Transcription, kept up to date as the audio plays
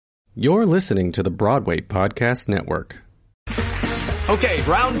You're listening to the Broadway Podcast Network. Okay,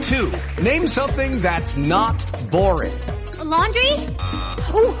 round two. Name something that's not boring. A laundry?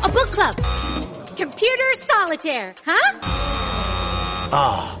 Ooh, a book club. Computer solitaire, huh?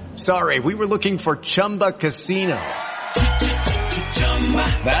 Ah, sorry, we were looking for Chumba Casino.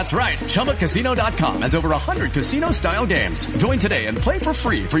 That's right, ChumbaCasino.com has over 100 casino-style games. Join today and play for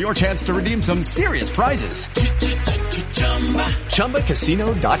free for your chance to redeem some serious prizes.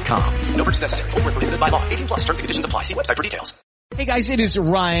 ChumbaCasino.com. No purchase necessary. Void where prohibited by law. 18+ terms and conditions apply. See website for details. Hey guys, it is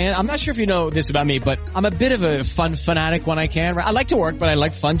Ryan. I'm not sure if you know this about me, but I'm a bit of a fun fanatic when I can. I like to work, but I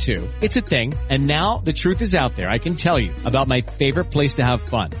like fun too. It's a thing. And now the truth is out there. I can tell you about my favorite place to have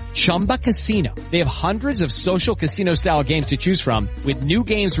fun. Chumba Casino. They have hundreds of social casino style games to choose from with new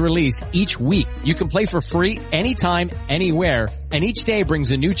games released each week. You can play for free anytime, anywhere. And each day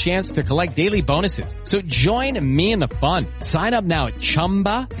brings a new chance to collect daily bonuses. So join me in the fun. Sign up now at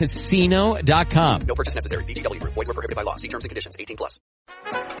ChumbaCasino.com. No purchase necessary. VGW Group. Void where prohibited by law. See terms and conditions. 18+.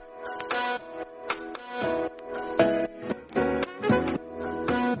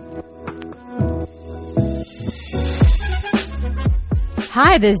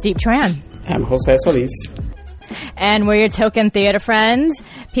 Hi, this is Deep Tran. I'm Jose Solis. And we're your token theater friends.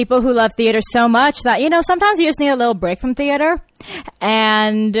 People who love theater so much that, sometimes you just need a little break from theater.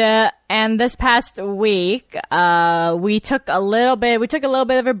 And this past week, we took a little bit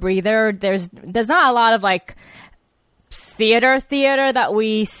of a breather. There's not a lot of theater that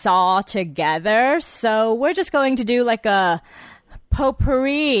we saw together. So we're just going to do a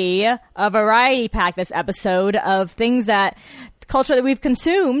potpourri, a variety pack this episode of things culture that we've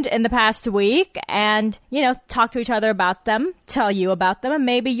consumed in the past week and, talk to each other about them, tell you about them, and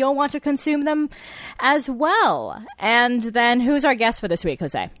maybe you'll want to consume them as well. And then who's our guest for this week,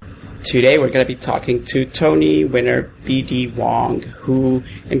 Jose? Today we're going to be talking to Tony winner B.D. Wong, who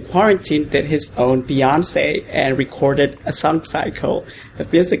in quarantine did his own Beyonce and recorded a song cycle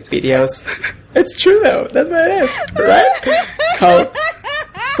of music videos. It's true though, that's what it is, right? Called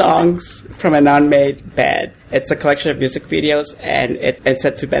Songs from an Unmade Bed. It's a collection of music videos, and it's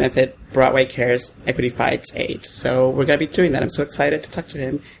set to benefit Broadway Cares Equity Fights Aid. So we're going to be doing that. I'm so excited to talk to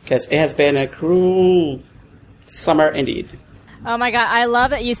him, because it has been a cruel summer indeed. Oh my God, I love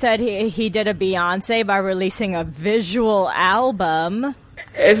that you said he did a Beyonce by releasing a visual album.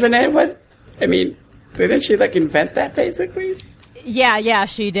 Isn't it what? I mean, didn't she invent that basically? Yeah,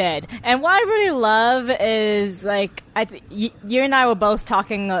 she did. And what I really love is, you and I were both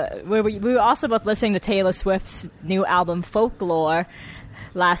talking, we were also both listening to Taylor Swift's new album, Folklore,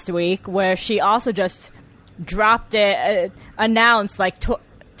 last week, where she also just dropped it, announced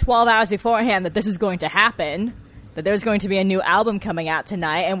 12 hours beforehand that this was going to happen, that there was going to be a new album coming out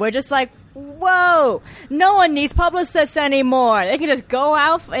tonight, and we're just like, whoa, no one needs publicists anymore. They can just go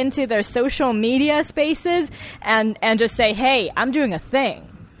out into their social media spaces and just say, hey, I'm doing a thing.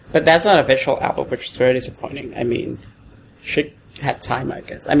 But that's not a visual album, which is very disappointing. I mean, she had time, I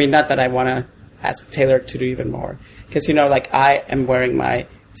guess. I mean, not that I want to ask Taylor to do even more. Because, I am wearing my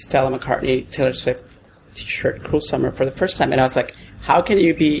Stella McCartney Taylor Swift t-shirt, Cruel Summer, for the first time. And I was like, how can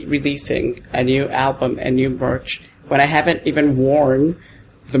you be releasing a new album and new merch when I haven't even worn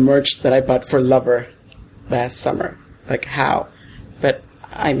the merch that I bought for Lover last summer? How? But,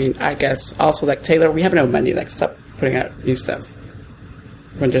 I mean, I guess also, Taylor, we have no money. Stop putting out new stuff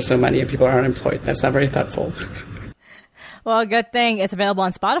when there's no money and people are unemployed. That's not very thoughtful. Well, good thing it's available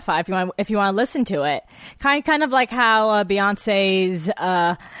on Spotify if you want to listen to it. Kind of like how Beyonce's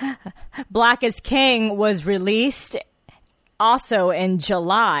Black is King was released also in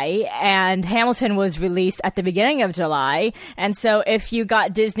July, and Hamilton was released at the beginning of July. And so if you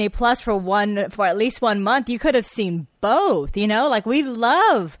got Disney Plus for at least 1 month, you could have seen both, we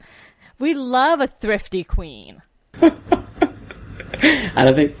love a thrifty queen. I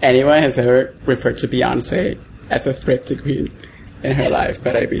don't think anyone has ever referred to Beyonce as a thrifty queen in her life,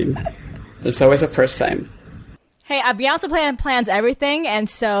 but I mean, there's always a first time. Hey, Beyonce plans everything, and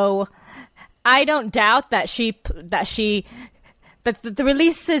so I don't doubt that the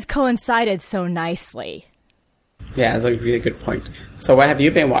releases coincided so nicely. Yeah, that's a really good point. So what have you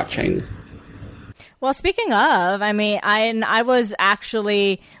been watching? Well, speaking of, I was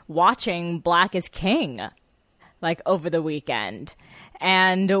actually watching Black is King, over the weekend.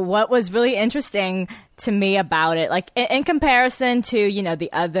 And what was really interesting to me about it, in comparison to, the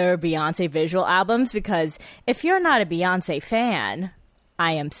other Beyonce visual albums, because if you're not a Beyonce fan,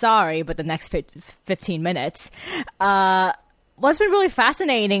 I am sorry, but the next 15 minutes, what's been really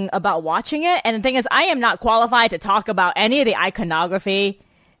fascinating about watching it, and the thing is, I am not qualified to talk about any of the iconography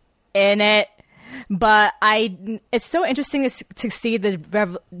in it, But it's so interesting to see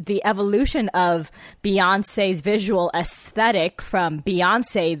the evolution of Beyonce's visual aesthetic from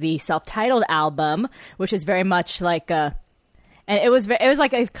Beyonce, the self-titled album, which is very much like and it was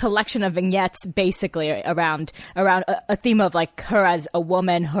like a collection of vignettes, basically around a theme of like her as a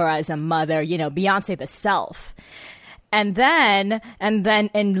woman, her as a mother, Beyonce the self. And then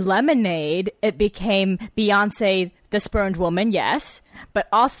in Lemonade, it became Beyonce the spurned woman, yes, but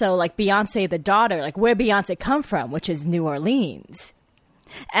also like Beyonce the daughter, like where Beyonce come from, which is New Orleans.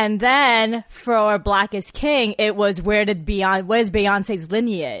 And then for Black is King, it was where's Beyonce's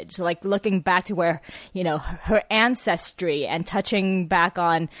lineage? Like looking back to where, her ancestry and touching back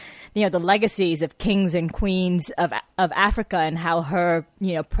on, the legacies of kings and queens of Africa and how her,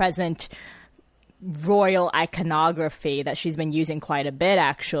 present royal iconography that she's been using quite a bit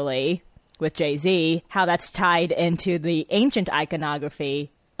actually with Jay-Z, how that's tied into the ancient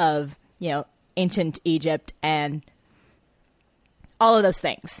iconography of, ancient Egypt and all of those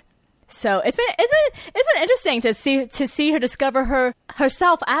things. So it's been interesting to see her discover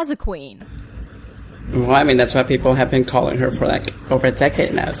herself as a queen. Well, I mean, that's why people have been calling her for like over a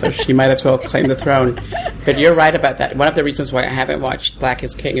decade now, so she might as well claim the throne. But you're right about that. One of the reasons why I haven't watched Black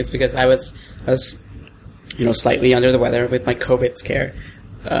is King is because I was slightly under the weather with my COVID scare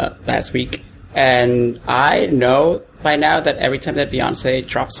last week. And I know by now that every time that Beyonce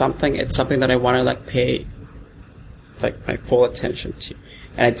drops something, it's something that I want to like pay like my full attention to.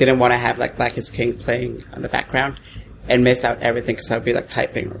 And I didn't want to have like Black is King playing on the background and miss out everything because I would be like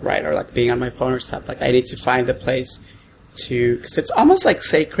typing, right? Or like being on my phone or stuff. Like I need to find the place because it's almost like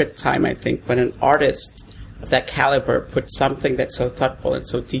sacred time, I think, when an artist of that caliber puts something that's so thoughtful and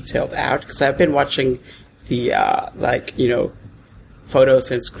so detailed out. Because I've been watching the,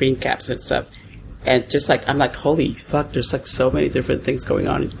 photos and screen caps and stuff. And just like, I'm like, holy fuck, there's like so many different things going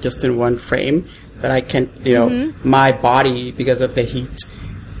on just in one frame that I can, my body, because of the heat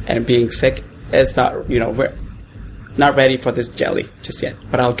and being sick, is not, we're not ready for this jelly just yet.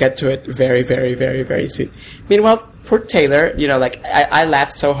 But I'll get to it very, very, very, very soon. Meanwhile, poor Taylor, I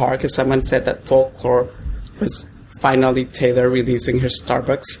laughed so hard because someone said that Folklore was finally Taylor releasing her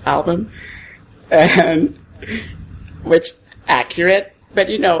Starbucks album. And, which, accurate, but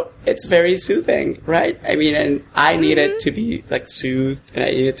it's very soothing, right? I mean, and I needed to be like soothed, and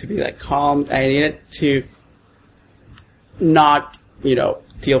I needed to be like calmed. I needed to not,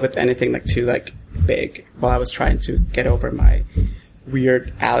 deal with anything like too like big while I was trying to get over my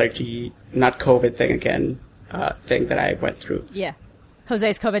weird allergy, not COVID thing again, thing that I went through. Yeah.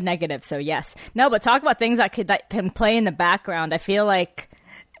 Jose's COVID negative, so yes. No, but talk about things that can play in the background. I feel like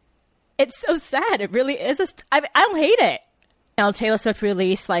it's so sad. It really is. I don't hate it. Taylor Swift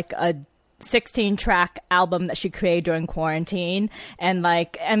released like a 16-track album that she created during quarantine, and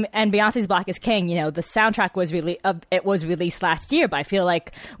Beyonce's Black is King. The soundtrack was released last year, but I feel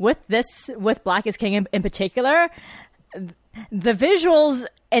like with Black is King in particular, the visuals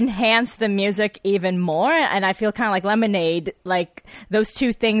enhance the music even more, and I feel kind of like Lemonade, like those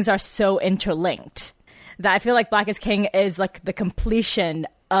two things are so interlinked that I feel like Black is King is like the completion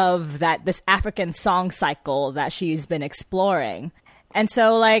of this African song cycle that she's been exploring. And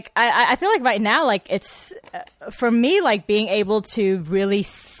so like I feel like right now, like it's for me, like being able to really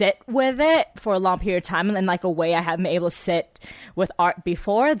sit with it for a long period of time, and in like a way I haven't been able to sit with art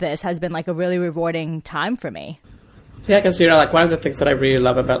before this, has been like a really rewarding time for me. Yeah, because like one of the things that I really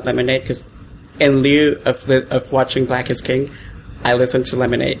love about Lemonade, because in lieu of watching Black is King, I listen to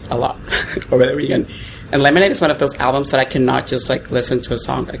Lemonade a lot over the weekend. And Lemonade is one of those albums that I cannot just like listen to a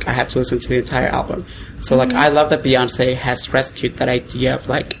song. Like I have to listen to the entire album. So like I love that Beyonce has rescued that idea of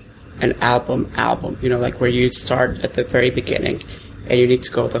like an album, like where you start at the very beginning and you need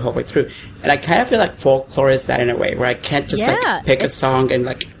to go the whole way through. And I kind of feel like Folklore is that in a way, where I can't just like pick a song and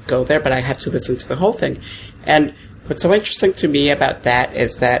like go there, but I have to listen to the whole thing. And what's so interesting to me about that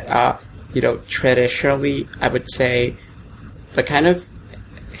is that, traditionally I would say the kind of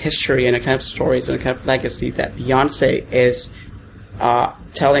history and a kind of stories and a kind of legacy that Beyonce is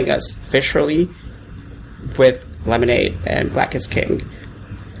telling us visually with Lemonade and Black is King,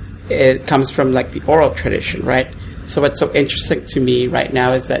 it comes from like the oral tradition, right? So what's so interesting to me right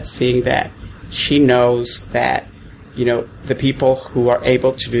now is that seeing that she knows that, the people who are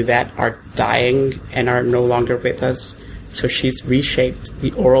able to do that are dying and are no longer with us. So she's reshaped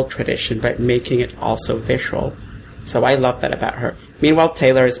the oral tradition by making it also visual. So I love that about her. Meanwhile,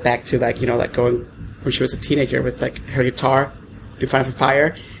 Taylor is back to like going when she was a teenager with like her guitar in front of a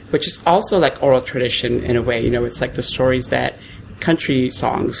fire, which is also like oral tradition in a way. It's like the stories that country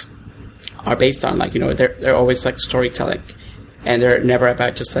songs are based on. Like, they're always like storytelling. and they're never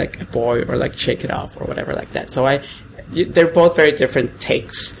about just like a boy or like Shake It Off or whatever like that. So they're both very different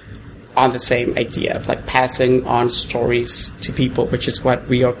takes on the same idea of like passing on stories to people, which is what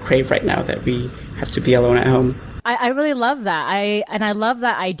we all crave right now, that we have to be alone at home. I really love that. I love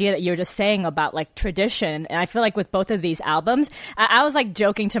that idea that you're just saying about like tradition. And I feel like with both of these albums, I was like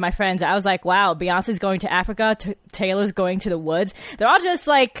joking to my friends. I was like, wow, Beyonce's going to Africa, Taylor's going to the woods. They're all just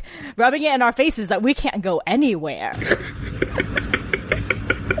like rubbing it in our faces that we can't go anywhere.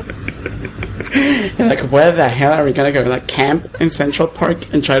 And like, where the hell are we gonna go? Like camp in Central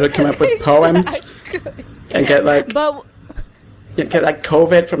Park and try to come up with poems and get like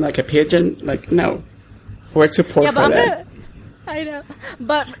COVID from like a pigeon? Like, no. Where's support for that? I know,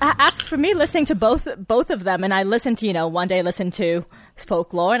 but for me, listening to both of them, and I listened to one day listened to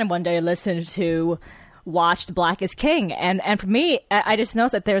Folklore, and one day listened to watched Black is King, and for me, I just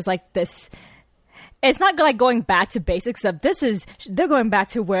noticed that there's like this. It's not like going back to basics of they're going back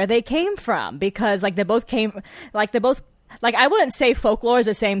to where they came from, because like I wouldn't say Folklore is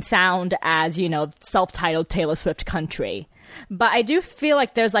the same sound as self-titled Taylor Swift country. But I do feel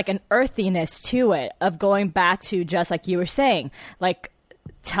like there's like an earthiness to it of going back to, just like you were saying, like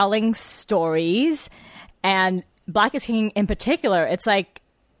telling stories. And Black is King in particular, it's like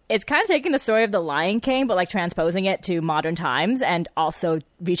it's kind of taking the story of the Lion King, but like transposing it to modern times, and also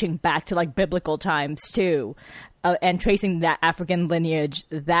reaching back to like biblical times too, and tracing that African lineage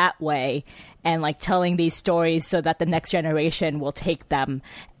that way, and like telling these stories so that the next generation will take them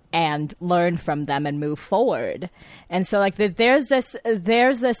and learn from them and move forward. And so like there's this,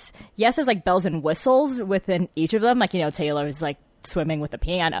 yes, there's like bells and whistles within each of them. Like, Taylor's like swimming with a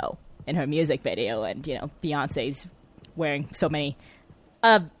piano in her music video, and, Beyonce's wearing so many,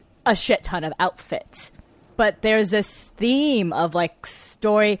 a shit ton of outfits. But there's this theme of like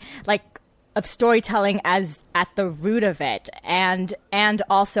of storytelling as at the root of it, and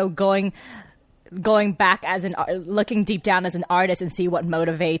also going back as looking deep down as an artist and see what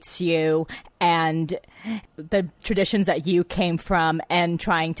motivates you and the traditions that you came from, and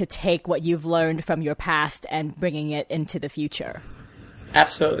trying to take what you've learned from your past and bringing it into the future.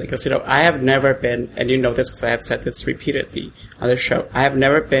 Absolutely, because I have never been, and this because I have said this repeatedly on the show, I have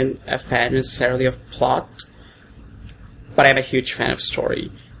never been a fan necessarily of plot, but I'm a huge fan of story.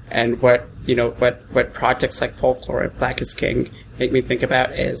 And what projects like Folklore and Black is King make me think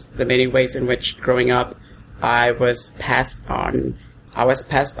about is the many ways in which growing up I was passed on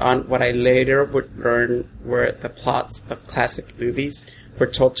what I later would learn were the plots of classic movies were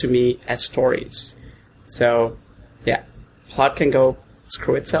told to me as stories. So, yeah, plot can go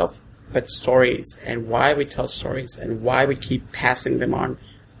screw itself, but stories, and why we tell stories, and why we keep passing them on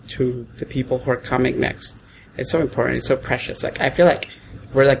to the people who are coming next, it's so important. It's so precious. Like, I feel like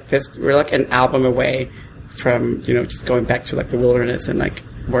we're like an album away from, just going back to like the wilderness and like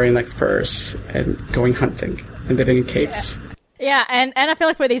wearing like furs and going hunting and living in caves. Yeah, and I feel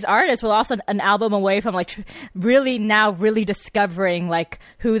like for these artists, we're also an album away from like really discovering like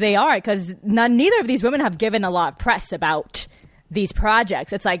who they are, because neither of these women have given a lot of press about these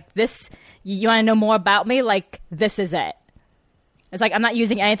projects. It's like, this, you want to know more about me? Like, this is it. It's like, I'm not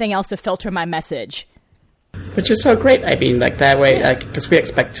using anything else to filter my message. Which is so great. I mean, like, that way, like, because we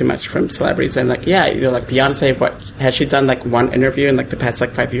expect too much from celebrities, and like, yeah, like Beyonce, what has she done? Like one interview in like the past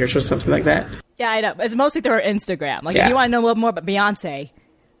like 5 years or something like that? Yeah, I know. It's mostly through her Instagram. Like, if you want to know more about Beyonce,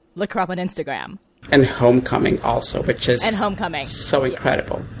 look her up on Instagram. And Homecoming also, which is so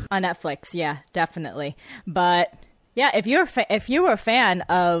incredible on Netflix. Yeah, definitely. But yeah, if you were a fan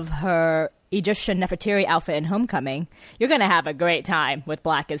of her Egyptian Nefertiti outfit in Homecoming, you're gonna have a great time with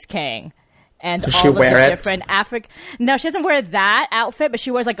Black is King. And Does all she of wear the it? Different No, she doesn't wear that outfit, but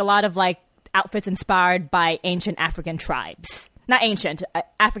she wears like a lot of like outfits inspired by ancient African tribes. Not ancient,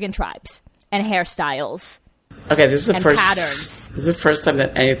 African tribes, and hairstyles. Okay, this is the first patterns. This is the first time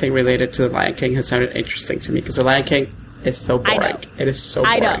that anything related to the Lion King has sounded interesting to me, because the Lion King is so boring. It is so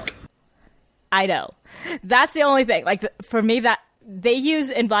boring. I know. That's the only thing. Like, for me, that they use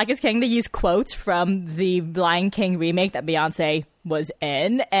in Black is King, they use quotes from the Lion King remake that Beyonce was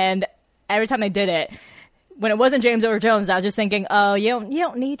in, and every time they did it, when it wasn't James Earl Jones, I was just thinking, oh, you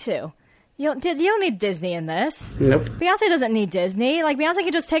don't need to. You don't need Disney in this. Nope. Beyonce doesn't need Disney. Like, Beyonce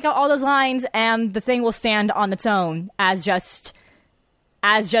can just take out all those lines and the thing will stand on its own as just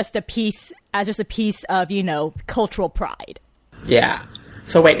a piece of, cultural pride. Yeah.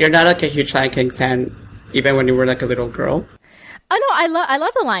 So wait, you're not like a huge Lion King fan even when you were like a little girl? Oh no, I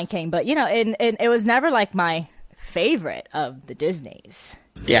love the Lion King, but it was never like my favorite of the Disneys.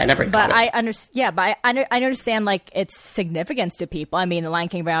 Yeah, I never got it. I understand like its significance to people. I mean, the Lion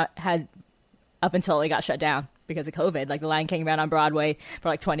King had, up until it got shut down, because of COVID. Like, The Lion King ran on Broadway for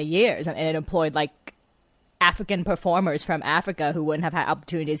like 20 years, and it employed like African performers from Africa who wouldn't have had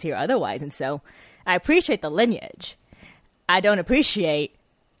opportunities here otherwise. And so I appreciate the lineage. I don't appreciate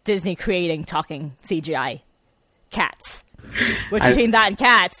Disney creating talking CGI cats. Which between that and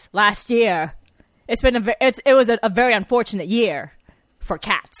Cats last year, it was a very unfortunate year for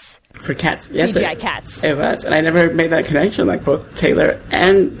cats. For cats, yes. CGI cats. It was, and I never made that connection. Like, both Taylor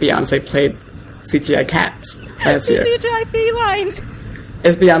and Beyonce played CGI cats last year. CGI felines.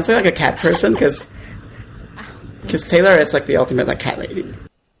 Is Beyonce like a cat person? Because Taylor is like the ultimate like cat lady.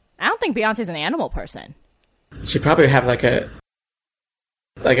 I don't think Beyonce's an animal person. She'd probably have like a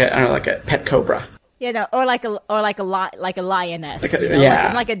I don't know, like a pet cobra. You know, or like a lioness, like a, you know?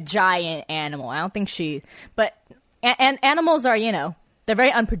 yeah, like a giant animal. I don't think but and animals are, you know, they're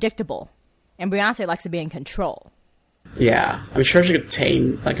very unpredictable, and Beyonce likes to be in control. Yeah, I'm sure she could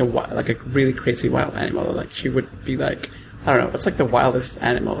tame like a really crazy wild animal. Like, she would be like, I don't know, what's like the wildest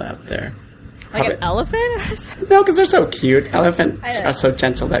animal out there? Like an elephant or something? No, because they're so cute. Elephants are so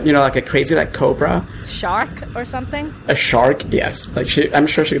gentle that, you know, like a crazy like cobra, shark or something. A shark, yes. Like, I'm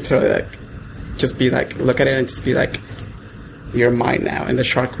sure she could totally like just be like, look at it and just be like, you're mine now. And the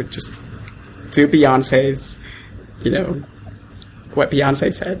shark would just do Beyonce's, you know, what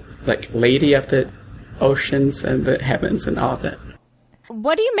Beyonce said, like lady of the oceans and the heavens and all of that.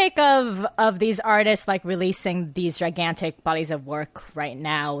 What do you make of these artists like releasing these gigantic bodies of work right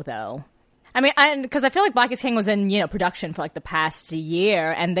now, though? I mean, because I feel like Black is King was in, you know, production for like the past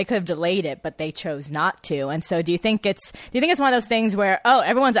year, and they could have delayed it, but they chose not to. And so, do you think it's one of those things where, oh,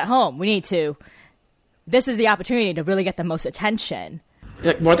 everyone's at home, this is the opportunity to really get the most attention?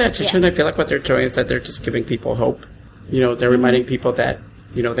 Like, more than attention, I feel like what they're doing is that they're just giving people hope. You know, they're reminding people that,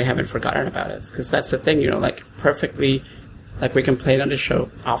 you know, they haven't forgotten about us. Because that's the thing, you know, like, perfectly, like, we complain on the show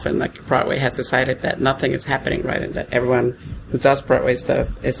often, like, Broadway has decided that nothing is happening, right? And that everyone who does Broadway stuff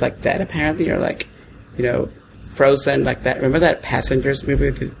is, like, dead, apparently, or, like, you know, Frozen, like that. Remember that Passengers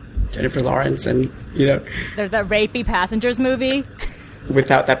movie with Jennifer Lawrence and, you know... There's that rapey Passengers movie.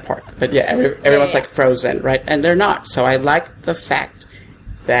 Without that part. But yeah, everyone's like Frozen, right? And they're not. So I like the fact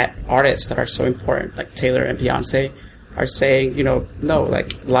that artists that are so important, like Taylor and Beyonce, are saying, you know, no,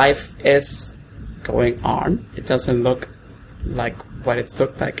 like, life is going on. It doesn't look like what it's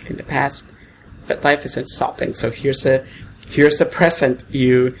looked like in the past, but life isn't stopping. So here's a present,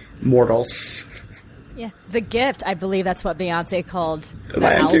 you mortals. Yeah, The Gift. I believe that's what Beyonce called the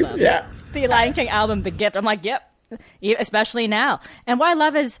Lion King, album. yeah, the Lion King album, The Gift. I'm like, yep. Especially now. And what I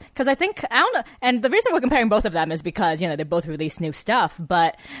love is, because I don't know, and the reason we're comparing both of them is because, you know, they both release new stuff,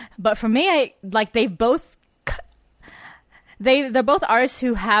 but for me, they're both artists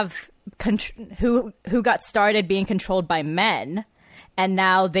who have, who got started being controlled by men, and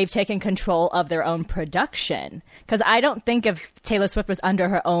now they've taken control of their own production. Because I don't think if Taylor Swift was under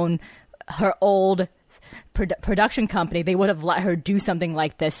her old production company, they would have let her do something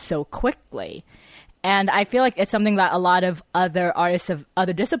like this so quickly. And I feel like it's something that a lot of other artists of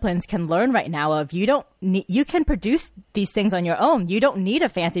other disciplines can learn right now of. You can produce these things on your own. You don't need a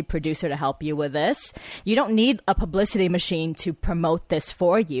fancy producer to help you with this. You don't need a publicity machine to promote this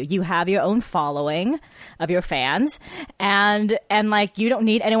for you. You have your own following of your fans, and like, you don't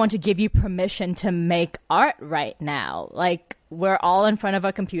need anyone to give you permission to make art right now. Like, we're all in front of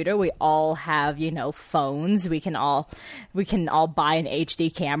a computer. We all have, you know, phones. We can all buy an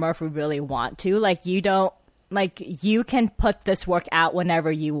HD camera if we really want to. Like, you can put this work out whenever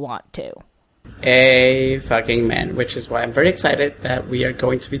you want to. A fucking man, which is why I'm very excited that we are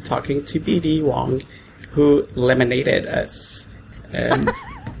going to be talking to BD Wong, who lemonaded us.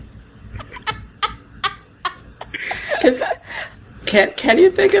 Can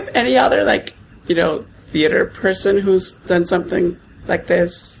you think of any other, like, you know, theater person who's done something like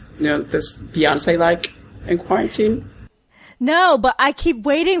this, you know, this Beyonce-like in quarantine? No, but I keep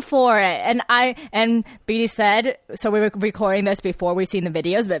waiting for it. And BD said, so we were recording this before we've seen the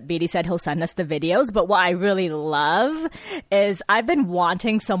videos, but BD said he'll send us the videos. But what I really love is I've been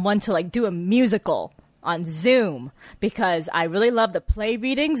wanting someone to, like, do a musical on Zoom, because I really love the play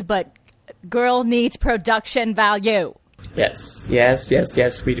readings, but girl needs production value. Yes,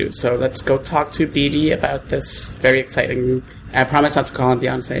 we do. So let's go talk to BD about this very exciting... I promise not to call him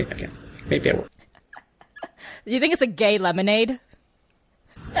Beyonce again. Maybe I will. Do you think it's a gay lemonade?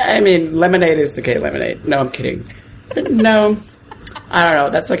 I mean, lemonade is the gay lemonade. No, I'm kidding. No, I don't know.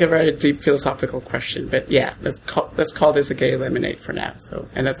 That's like a very deep philosophical question. But yeah, let's call this a gay lemonade for now. So,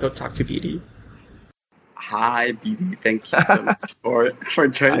 and let's go talk to BD. Hi, BD. Thank you so much for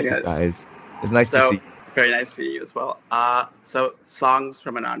joining us. Guys, it's nice to see you. Very nice to see you as well. So, Songs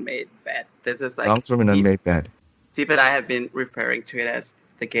from an Unmade Bed. This is like... Songs from an Unmade Bed. Steve and I have been referring to it as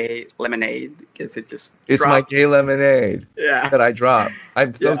the gay lemonade because it just It's dropped. my gay lemonade Yeah. that I drop.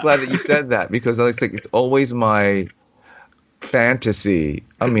 I'm so Yeah. glad that you said that because I was like, it's always my fantasy.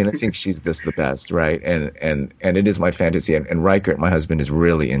 I mean, I think she's just the best, right? And it is my fantasy. And Reichert, my husband, is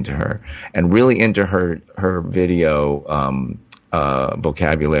really into her and really into her video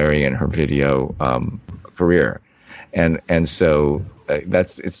vocabulary and her video career. And so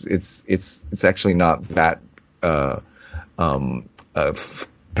it's actually not that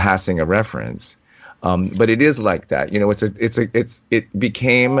passing a reference. But it is like that, you know. It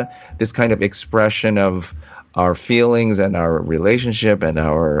became this kind of expression of our feelings and our relationship and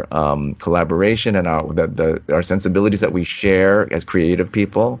our collaboration and our sensibilities that we share as creative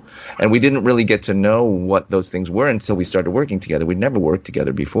people. And we didn't really get to know what those things were until we started working together. We'd never worked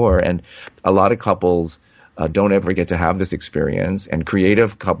together before, and a lot of couples don't ever get to have this experience. And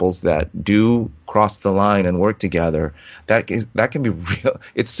creative couples that do cross the line and work together, that can be real.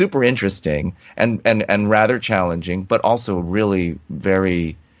 It's super interesting and rather challenging, but also really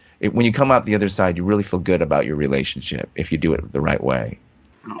very. When you come out the other side, you really feel good about your relationship if you do it the right way.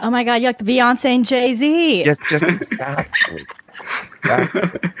 Oh my God, you're like Beyonce and Jay-Z. Yes, just exactly.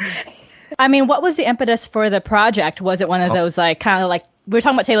 I mean, what was the impetus for the project? Was it one of those like kind of like we were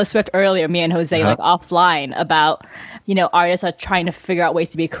talking about Taylor Swift earlier, me and Jose, like offline about, you know, artists are trying to figure out ways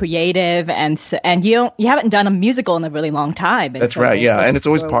to be creative, and you haven't done a musical in a really long time. That's right, yeah, and it's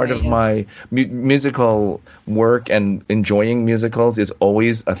always part of my musical work, and enjoying musicals is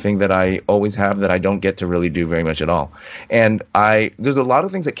always a thing that I always have that I don't get to really do very much at all. And there's a lot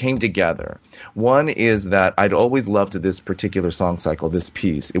of things that came together. One is that I'd always loved this particular song cycle, this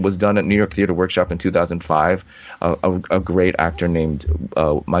piece. It was done at New York Theater Workshop in 2005. A great actor named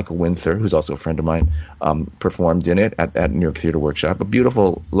Michael Winther, who's also a friend of mine, performed in it at New York Theater Workshop. A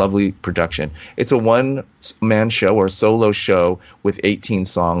beautiful, lovely production. It's a one-man show or solo show with 18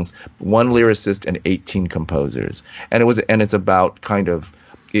 songs, one lyricist and 18 composers. And it's about kind of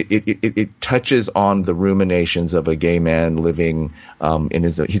it touches on the ruminations of a gay man living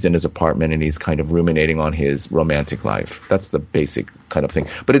he's in his apartment and he's kind of ruminating on his romantic life. That's the basic kind of thing.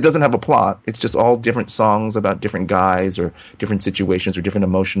 But it doesn't have a plot. It's just all different songs about different guys or different situations or different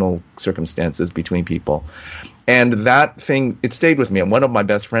emotional circumstances between people. And that thing, it stayed with me. And one of my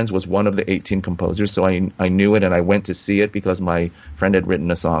best friends was one of the 18 composers, so I knew it, and I went to see it because my friend had written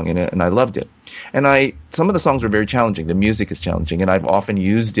a song in it, and I loved it. And some of the songs were very challenging. The music is challenging, and I've often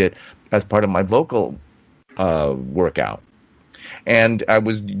used it as part of my vocal workout. And I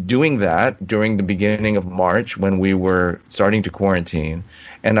was doing that during the beginning of March when we were starting to quarantine,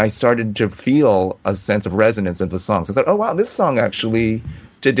 and I started to feel a sense of resonance in the songs. I thought, oh, wow, this song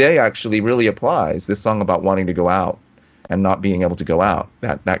today actually really applies. This song about wanting to go out and not being able to go out,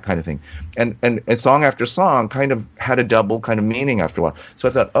 that kind of thing. And song after song kind of had a double kind of meaning after a while. So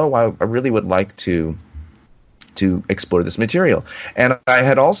I thought, oh, I really would like to explore this material. And I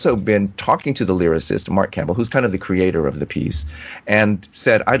had also been talking to the lyricist, Mark Campbell, who's kind of the creator of the piece, and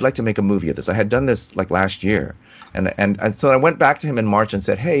said, I'd like to make a movie of this. I had done this like last year. And so I went back to him in March and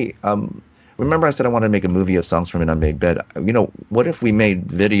said, hey, remember I said I wanted to make a movie of Songs from an Unmade Bed? You know, what if we made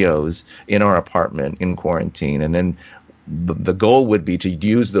videos in our apartment in quarantine, and then the goal would be to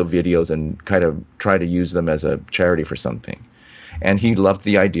use the videos and kind of try to use them as a charity for something. And he loved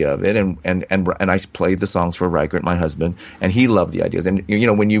the idea of it, and I played the songs for Reichert, my husband, and he loved the ideas. And you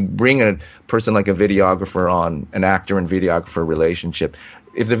know, when you bring a person like a videographer on, an actor and videographer relationship,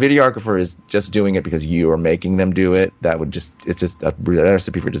 if the videographer is just doing it because you are making them do it, it's just a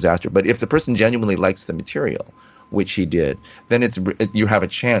recipe for disaster. But if the person genuinely likes the material, which he did, then you have a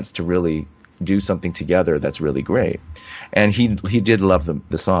chance to really do something together that's really great. And he did love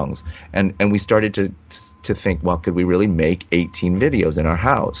the songs, and we started to think, well, could we really make 18 videos in our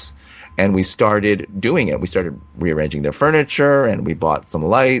house? And we started doing it. We started rearranging their furniture, and we bought some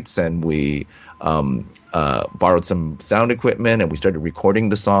lights, and we borrowed some sound equipment, and we started recording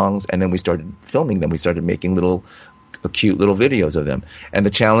the songs, and then we started filming them. We started making cute little videos of them. And the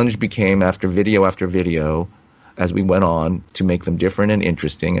challenge became, after video, as we went on, to make them different and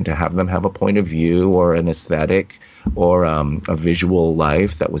interesting, and to have them have a point of view or an aesthetic or a visual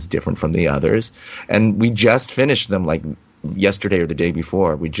life that was different from the others. And we just finished them like yesterday or the day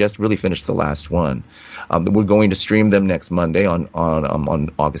before. We just really finished the last one. We're going to stream them next Monday on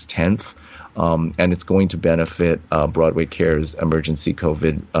August 10th. And it's going to benefit Broadway Cares Emergency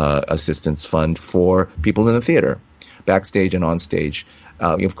COVID Assistance Fund for people in the theater, backstage and on stage.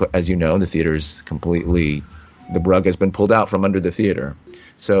 As you know, the theater is completely, the rug has been pulled out from under the theater.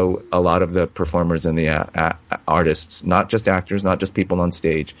 So a lot of the performers and the artists, not just actors, not just people on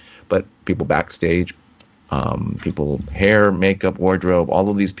stage, but people backstage, people, hair, makeup, wardrobe, all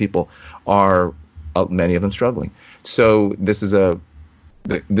of these people are, many of them struggling. So this is a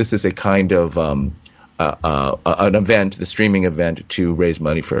kind of an event, the streaming event, to raise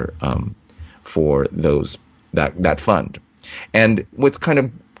money for those that fund. And what's kind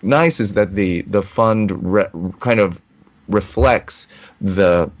of nice is that the fund kind of reflects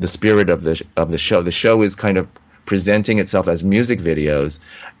the spirit of the show. The show is kind of presenting itself as music videos,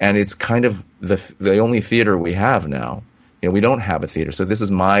 and it's kind of the only theater we have now. We don't have a theater, so this is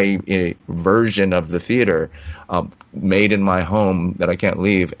my version of the theater, made in my home that I can't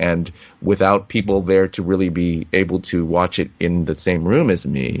leave, and without people there to really be able to watch it in the same room as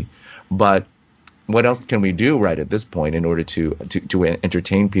me. But what else can we do right at this point in order to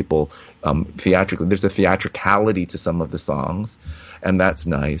entertain people theatrically? There's a theatricality to some of the songs, and that's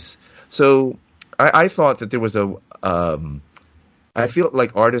nice. So I thought that there was I feel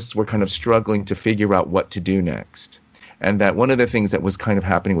like artists were kind of struggling to figure out what to do next. And that one of the things that was kind of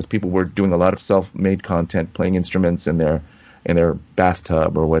happening was people were doing a lot of self-made content, playing instruments in their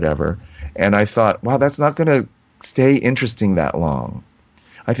bathtub or whatever. And I thought, wow, that's not going to stay interesting that long.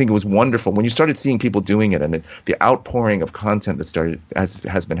 I think it was wonderful when you started seeing people doing it, and the outpouring of content that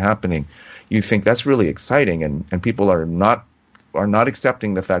has been happening. You think that's really exciting, and people are not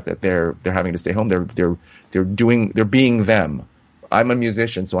accepting the fact that they're having to stay home. They're being them. I'm a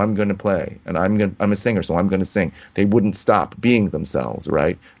musician, so I'm going to play, and I'm a singer, so I'm going to sing. They wouldn't stop being themselves,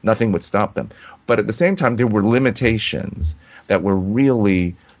 right? Nothing would stop them. But at the same time, there were limitations that were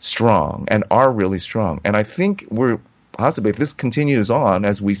really strong and are really strong. And I think we're possibly, if this continues on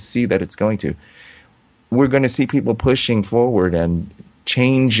as we see that it's going to, we're going to see people pushing forward and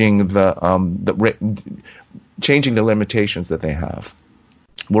changing the limitations that they have.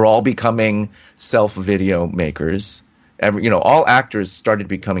 We're all becoming self-video makers. All actors started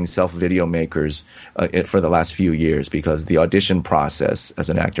becoming self-video makers for the last few years because the audition process as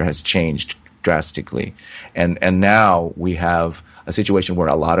an actor has changed drastically. And now we have a situation where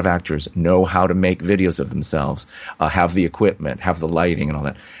a lot of actors know how to make videos of themselves, have the equipment, have the lighting and all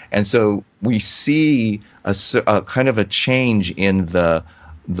that. And so we see a kind of a change in the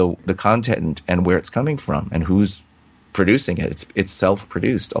content and where it's coming from and who's producing it. It's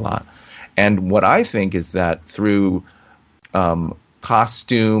self-produced a lot. And what I think is that through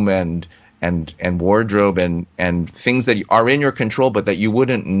costume and wardrobe and things that are in your control but that you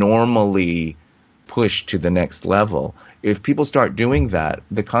wouldn't normally push to the next level, if people start doing that,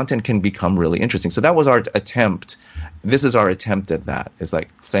 the content can become really interesting. So that was our attempt. This is our attempt at that. It's like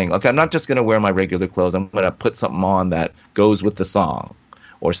saying, okay, I'm not just going to wear my regular clothes. I'm going to put something on that goes with the song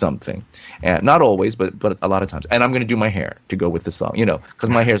or something. And not always, but a lot of times. And I'm going to do my hair to go with the song, because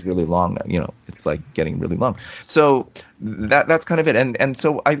my hair is really long now, it's like getting really long. So that's kind of it. And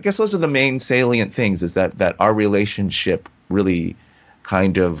so I guess those are the main salient things, is that our relationship really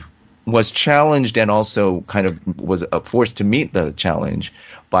kind of was challenged and also kind of was forced to meet the challenge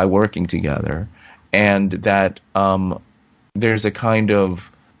by working together. And that there's a kind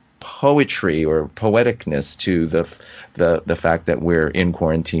of poetry or poeticness to the fact that we're in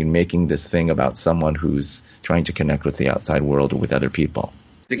quarantine making this thing about someone who's trying to connect with the outside world or with other people.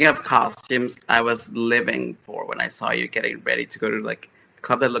 Speaking of costumes, I was living for when I saw you getting ready to go to a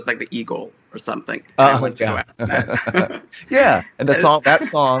club that looked like the Eagle or something. Yeah. Yeah, and that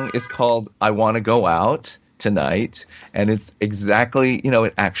song is called I Want to Go Out Tonight, and it's exactly,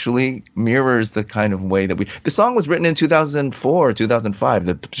 it actually mirrors the kind of way that the song was written in 2004, 2005.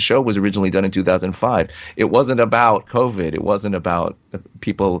 The show was originally done in 2005. It wasn't about COVID. It wasn't about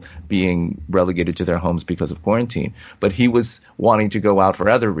people being relegated to their homes because of quarantine, but he was wanting to go out for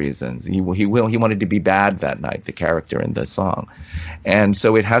other reasons. He wanted to be bad that night, the character in the song. And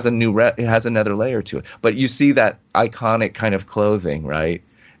so it has it has another layer to it. But you see that iconic kind of clothing, right?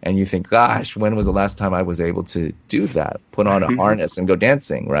 And you think, gosh, when was the last time I was able to do that? Put on a harness and go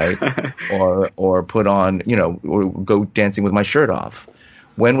dancing, right? or put on, or go dancing with my shirt off.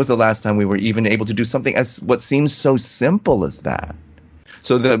 When was the last time we were even able to do something as what seems so simple as that?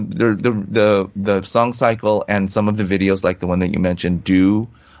 So the song cycle and some of the videos, like the one that you mentioned, do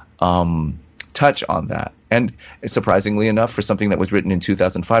touch on that. And surprisingly enough, for something that was written in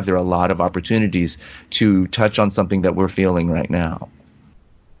 2005, there are a lot of opportunities to touch on something that we're feeling right now.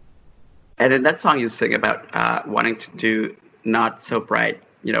 And in that song, you sing about wanting to do not so bright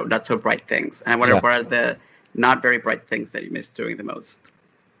things. And I wonder, what are the not very bright things that you miss doing the most?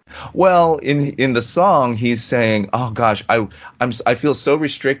 Well, in the song, he's saying, "Oh gosh, I feel so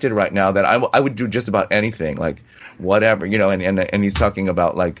restricted right now that I would do just about anything, like whatever, And he's talking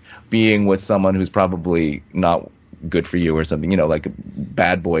about like being with someone who's probably not good for you or something, like a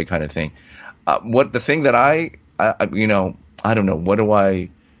bad boy kind of thing. what the thing that I don't know,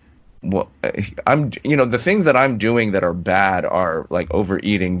 the things that I'm doing that are bad are like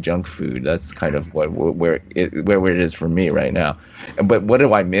overeating junk food. That's kind of where it is for me right now. But what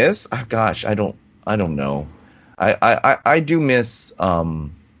do I miss? Oh, gosh, I don't know. I do miss.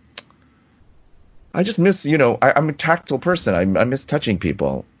 I just miss, I'm a tactile person. I miss touching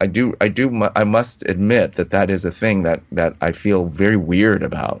people. I must admit that is a thing that I feel very weird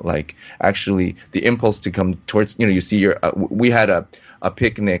about. Like, actually, the impulse to come towards, you see we had a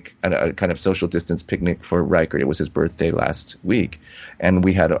picnic, a kind of social distance picnic for Riker. It was his birthday last week. And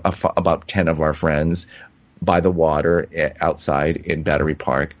we had about 10 of our friends by the water outside in Battery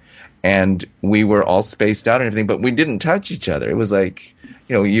Park. And we were all spaced out and everything, but we didn't touch each other. It was like,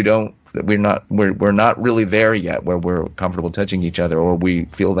 we're not really there yet where we're comfortable touching each other, or we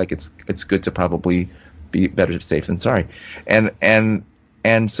feel like it's good to probably be better safe than sorry.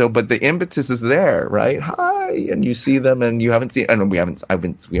 And so, but the impetus is there, right? Hi, and you see them, and you haven't seen. I know we haven't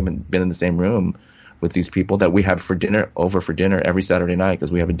been in the same room with these people that we have over for dinner every Saturday night,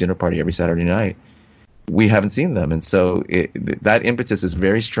 because we have a dinner party every Saturday night. We haven't seen them, and so that impetus is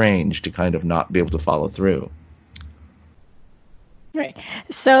very strange to kind of not be able to follow through. Right.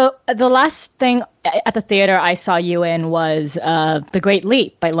 So the last thing at the theater I saw you in was The Great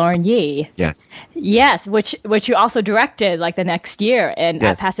Leap by Lauren Yee. Yes, which you also directed like the next year at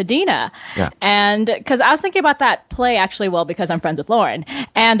Pasadena. Yeah. And because I was thinking about that play actually, because I'm friends with Lauren,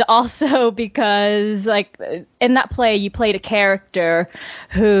 and also because like in that play you played a character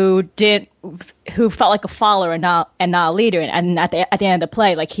who felt like a follower and not a leader, and at the end of the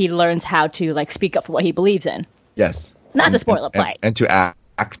play, like he learns how to like speak up for what he believes in. Yes. Not to spoil the play. And to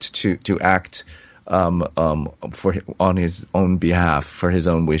act for on his own behalf, for his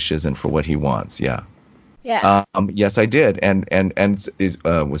own wishes and for what he wants. Yeah. Yeah. Yes, I did. And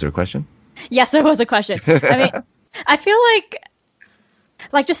was there a question? Yes, there was a question. I mean, I feel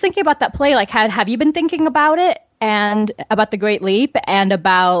like just thinking about that play, like have you been thinking about it and about The Great Leap and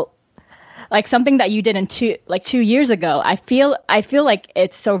about like something that you did 2 years ago? I feel like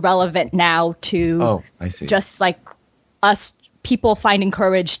it's so relevant now to I see. Just like us people finding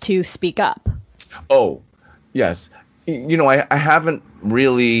courage to speak up. Oh, yes. I haven't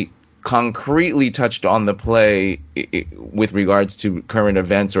really concretely touched on the play with regards to current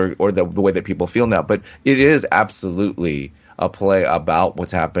events or the way that people feel now, but it is absolutely a play about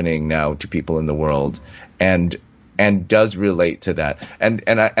what's happening now to people in the world, and does relate to that. And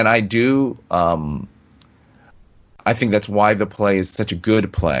I do. I think that's why the play is such a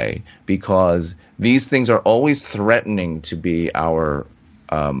good play, because these things are always threatening to be our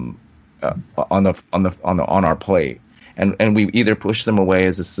on our plate, and we either push them away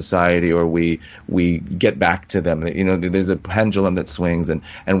as a society or we get back to them. There's a pendulum that swings, and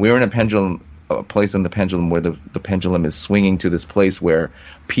we're in a place on the pendulum where the pendulum is swinging to this place where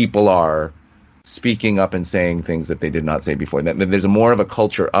people are speaking up and saying things that they did not say before. There's more of a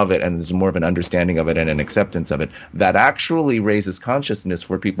culture of it, and there's more of an understanding of it and an acceptance of it that actually raises consciousness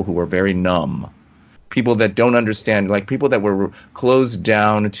for people who are very numb, people that don't understand, like people that were closed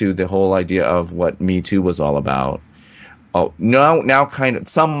down to the whole idea of what Me Too was all about. Oh, now kind of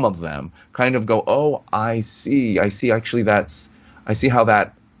some of them kind of go, oh, I see. Actually, I see how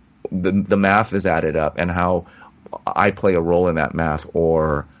that the math is added up, and how I play a role in that math,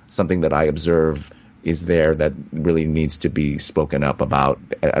 or something that I observe is there that really needs to be spoken up about,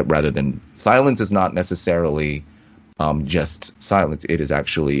 rather than silence is not necessarily just silence. It is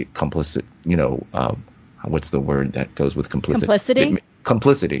actually complicit. What's the word that goes with complicit?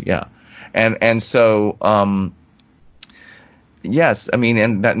 Complicity, yeah. And so yes, I mean,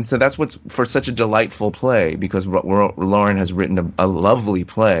 and so that's what's for such a delightful play, because Lauren has written a lovely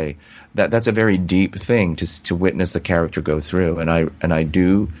play. That's a very deep thing to witness the character go through, and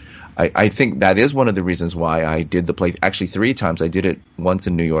I think that is one of the reasons why I did the play actually 3 times. I did it once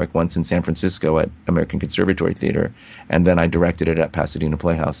in New York, once in San Francisco at American Conservatory Theater, and then I directed it at Pasadena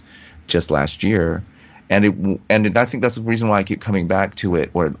Playhouse just last year. And I think that's the reason why I keep coming back to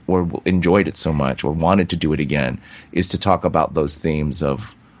it, or enjoyed it so much, or wanted to do it again, is to talk about those themes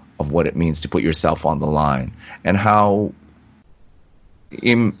of what it means to put yourself on the line, and how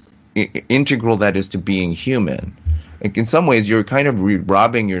integral that is to being human. Like, in some ways, you're kind of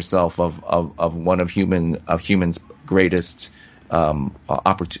robbing yourself of one of humans' greatest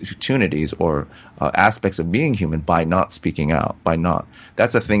opportunities or aspects of being human by not speaking out.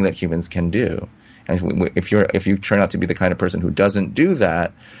 That's a thing that humans can do. And if you turn out to be the kind of person who doesn't do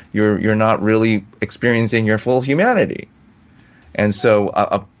that, you're not really experiencing your full humanity. And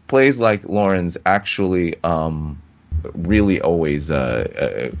so plays like Lauren's actually really always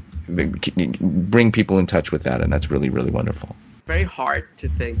bring people in touch with that, and that's really, really wonderful. Very hard to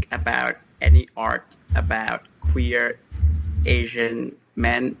think about any art about queer Asian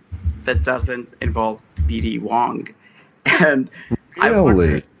men that doesn't involve B.D. Wong. And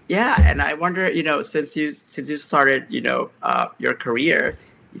Really? I wonder, since you started, your career,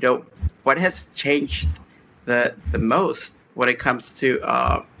 what has changed the most when it comes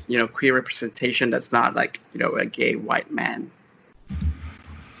to queer representation that's not like, a gay white man?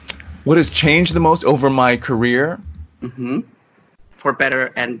 What has changed the most over my career? Mm-hmm. For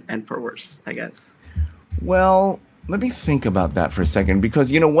better and for worse, I guess. Well, let me think about that for a second,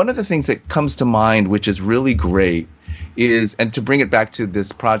 because, one of the things that comes to mind, which is really great, is, and to bring it back to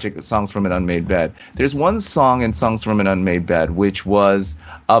this project, Songs from an Unmade Bed, there's one song in Songs from an Unmade Bed which was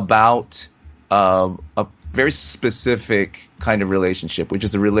about a very specific kind of relationship, which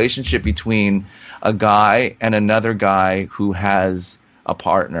is a relationship between a guy and another guy who has a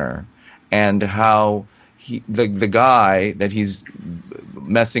partner, and how the guy that he's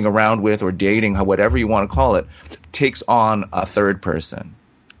messing around with or dating, whatever you want to call it, takes on a third person.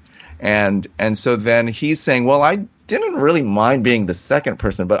 And so then he's saying, well, I didn't really mind being the second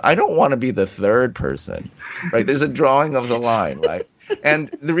person, but I don't want to be the third person, right? There's a drawing of the line, right? And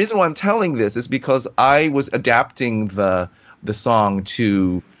the reason why I'm telling this is because I was adapting the song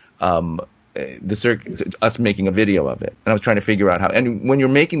to us making a video of it, and I was trying to figure out how. And when you're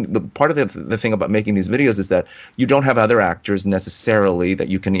making part of the thing about making these videos is that you don't have other actors necessarily that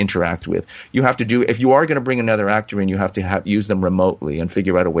you can interact with. You have to do, if you are going to bring another actor in, you have to use them remotely and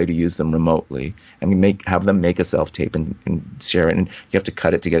figure out a way to use them remotely, and have them make a self-tape and share it, and you have to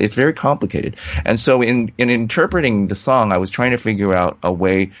cut it together. It's very complicated. And so in interpreting the song, I was trying to figure out a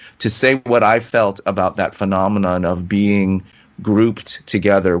way to say what I felt about that phenomenon of being grouped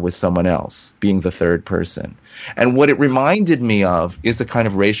together with someone else, being the third person. And what it reminded me of is the kind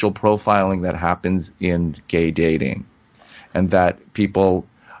of racial profiling that happens in gay dating, and that people,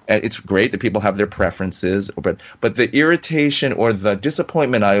 it's great that people have their preferences, but the irritation or the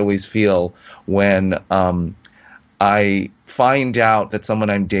disappointment I always feel when I find out that someone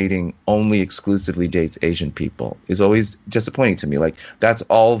I'm dating only exclusively dates Asian people is always disappointing to me. Like, that's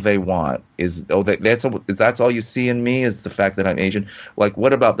all they want that's all you see in me is the fact that I'm Asian. Like,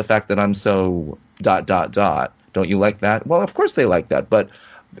 what about the fact that I'm so ... Don't you like that? Well, of course they like that, but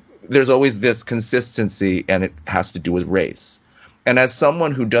there's always this consistency, and it has to do with race. And as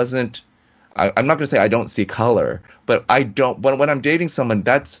someone who doesn't, I'm not going to say I don't see color, but when I'm dating someone,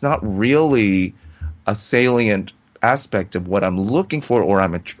 that's not really a salient aspect of what I'm looking for, or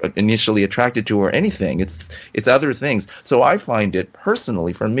I'm initially attracted to, or anything. It's other things. So I find it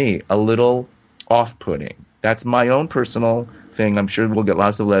personally, for me, a little off-putting. That's my own personal thing. I'm sure we'll get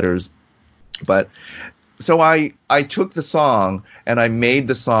lots of letters. But so I took the song and I made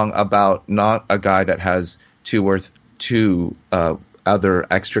the song about not a guy that has two other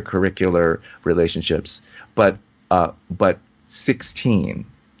extracurricular relationships, but 16.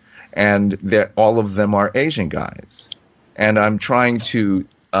 And all of them are Asian guys. And I'm trying to,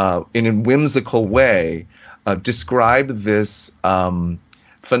 in a whimsical way, describe this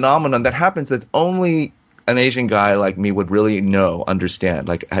phenomenon that happens that only an Asian guy like me would really understand.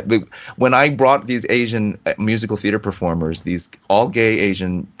 Like, when I brought these Asian musical theater performers, these all gay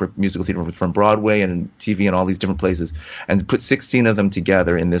Asian musical theater performers from Broadway and TV and all these different places, and put 16 of them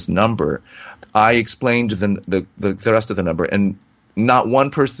together in this number, I explained the rest of the number, and not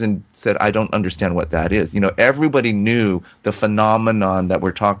one person said, I don't understand what that is. Everybody knew the phenomenon that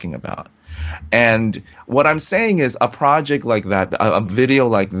we're talking about. And what I'm saying is, a project like that, a video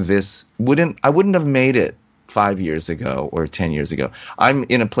like this, I wouldn't have made it 5 years ago or 10 years ago. I'm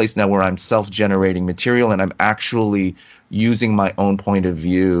in a place now where I'm self-generating material, and I'm actually using my own point of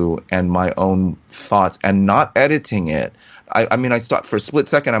view and my own thoughts and not editing it. I mean, I thought for a split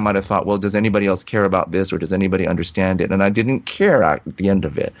second, I might have thought, well, does anybody else care about this, or does anybody understand it? And I didn't care at the end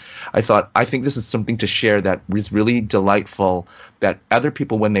of it. I thought, I think this is something to share that is really delightful, that other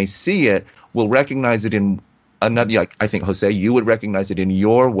people, when they see it, will recognize it in another, like, I think, Jose, you would recognize it in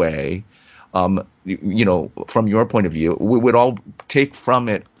your way, from your point of view. We would all take from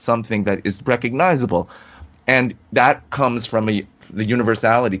it something that is recognizable. And that comes from the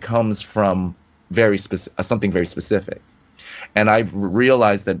universality comes from something very specific. And I've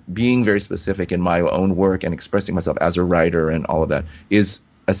realized that being very specific in my own work and expressing myself as a writer and all of that is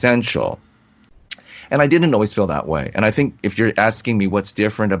essential. And I didn't always feel that way. And I think if you're asking me what's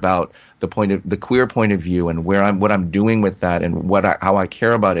different about the queer point of view and what I'm doing with that and how I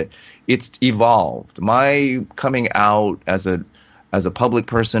care about it, it's evolved. My coming out as a public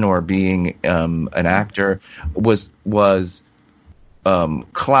person or being an actor was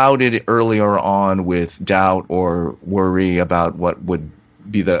clouded earlier on with doubt or worry about what would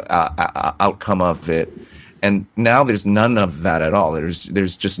be the outcome of it. And now there's none of that at all.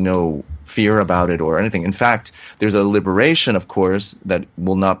 There's just no fear about it or anything. In fact, there's a liberation, of course, that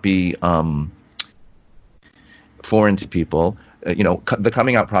will not be foreign to people. The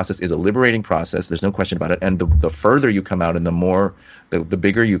coming out process is a liberating process. There's no question about it. And the further you come out and the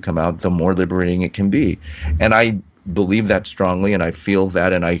bigger you come out, the more liberating it can be. And I believe that strongly, and I feel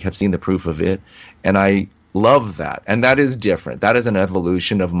that, and I have seen the proof of it. And I love that. And that is different. That is an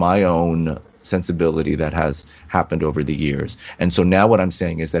evolution of my own sensibility that has happened over the years. And so now what I'm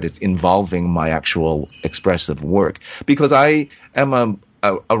saying is that it's involving my actual expressive work, because I am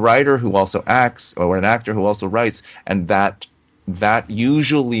a writer who also acts, or an actor who also writes, and that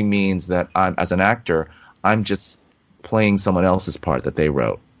usually means that as an actor, I'm just playing someone else's part that they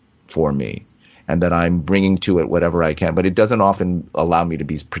wrote for me, and that I'm bringing to it whatever I can, but it doesn't often allow me to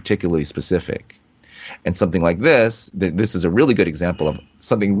be particularly specific. And something like this is a really good example of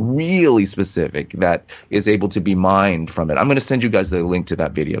something really specific that is able to be mined from it. I'm going to send you guys the link to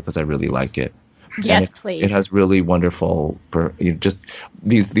that video because I really like it. Yes, please. It has really wonderful, just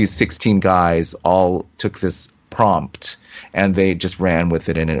these 16 guys all took this prompt and they just ran with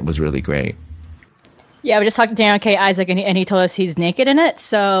it, and it was really great. Yeah, we just talked to Daniel K. Isaac, and he told us he's naked in it,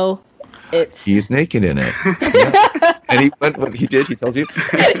 so he's naked in it. Yeah. And what he did, he told you,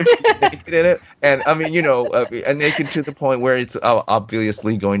 he's naked in it. And I mean, and naked to the point where it's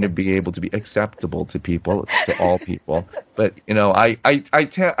obviously going to be able to be acceptable to people, to all people. But, I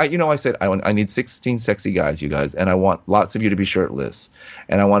said, I need 16 sexy guys, you guys, and I want lots of you to be shirtless.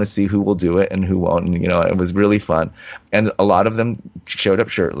 And I want to see who will do it and who won't. And, it was really fun. And a lot of them showed up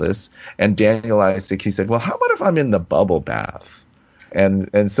shirtless. And Daniel Isaac, he said, well, how about if I'm in the bubble bath?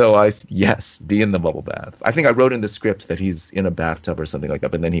 And so I said, yes, be in the bubble bath. I think I wrote in the script that he's in a bathtub or something like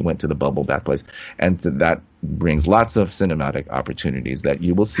that, but then he went to the bubble bath place. And that brings lots of cinematic opportunities that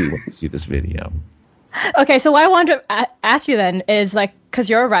you will see when you see this video. Okay, so what I wanted to ask you then is, because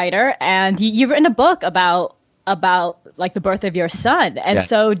you're a writer and you've written a book about the birth of your son. And yes.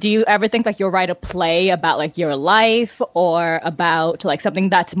 So do you ever think you'll write a play about your life, or about something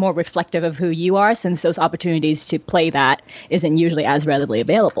that's more reflective of who you are, since those opportunities to play that isn't usually as readily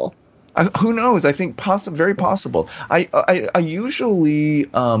available? Who knows? I think very possible. I usually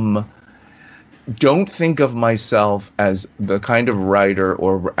don't think of myself as the kind of writer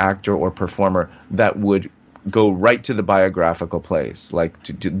or actor or performer that would go right to the biographical place,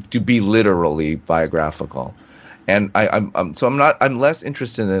 to be literally biographical. And I'm less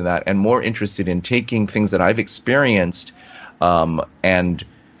interested in that, and more interested in taking things that I've experienced, and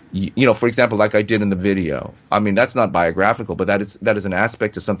for example, like I did in the video. I mean, that's not biographical, but that is an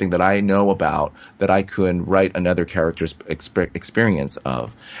aspect of something that I know about that I could write another character's experience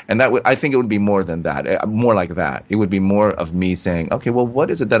of. And I think it would be more than that, more like that. It would be more of me saying, okay, well, what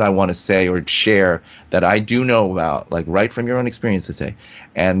is it that I want to say or share that I do know about, right from your own experience to say,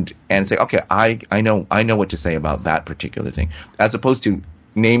 and say, okay, I know what to say about that particular thing, as opposed to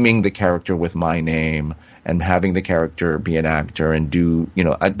naming the character with my name and having the character be an actor and do,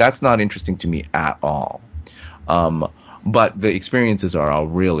 that's not interesting to me at all. But the experiences are all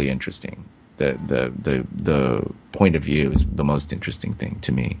really interesting. The point of view is the most interesting thing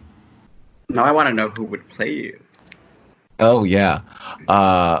to me. Now I want to know who would play you. Oh yeah.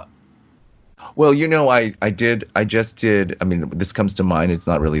 Well, I just did. I mean, this comes to mind. It's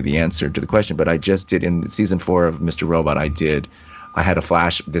not really the answer to the question, but I just did in season 4 of Mr. Robot. I had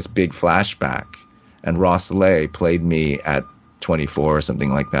this big flashback, and Ross Lay played me at 24 or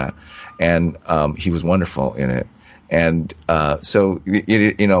something like that, and he was wonderful in it. And so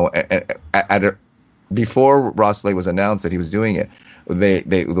before Ross Lay was announced that he was doing it,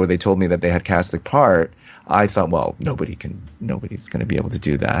 they told me that they had cast the part. I thought, well, nobody's going to be able to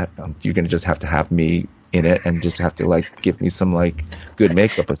do that. You're going to just have to have me in it, and just have to give me some good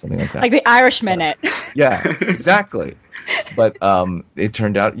makeup or something like that. Like the Irishman it. Yeah, exactly. But it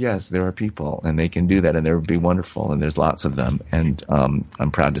turned out, yes, there are people, and they can do that, and they would be wonderful, and there's lots of them, and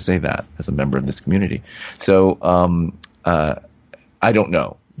I'm proud to say that as a member of this community. So I don't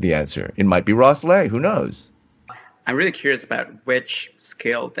know the answer. It might be Ross Lay. Who knows? I'm really curious about which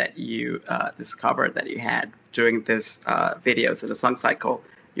skill that you discovered that you had during this videos in the song cycle.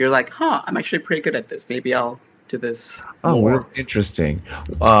 You're like, I'm actually pretty good at this. Maybe I'll do this more. Well, interesting.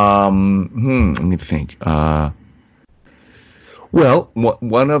 Let me think. Well,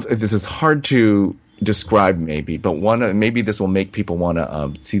 this is hard to describe maybe, but maybe this will make people want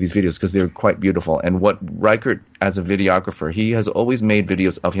to see these videos because they're quite beautiful. And what Reichert, as a videographer, he has always made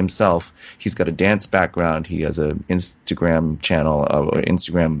videos of himself. He's got a dance background. He has an Instagram channel or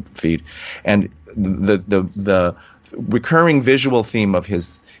Instagram feed, and the recurring visual theme of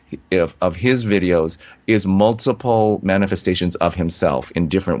his videos is multiple manifestations of himself in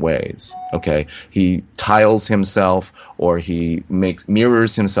different ways. Okay, he tiles himself, or he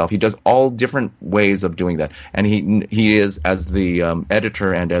mirrors himself. He does all different ways of doing that, and he is, as the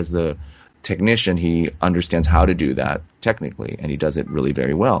editor and as the technician, he understands how to do that technically, and he does it really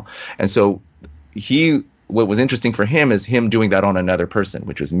very well. And so what was interesting for him is him doing that on another person,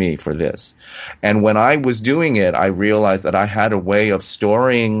 which was me for this. And when I was doing it, I realized that I had a way of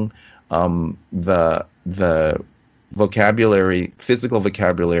storing the vocabulary, physical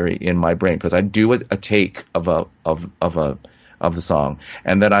vocabulary in my brain, because I'd do a take of the song,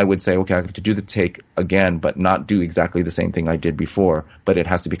 and then I would say, okay, I have to do the take again, but not do exactly the same thing I did before, but it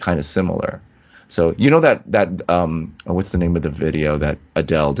has to be kind of similar. So you know that what's the name of the video that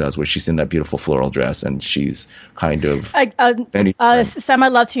Adele does where she's in that beautiful floral dress and she's kind of Send My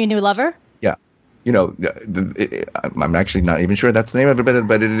Love to Your New Lover? Yeah. You know, I'm actually not even sure that's the name of it,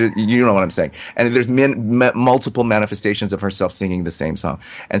 but you know what I'm saying. And there's multiple manifestations of herself singing the same song.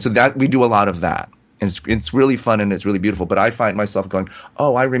 And so that we do a lot of that. And it's really fun and it's really beautiful. But I find myself going,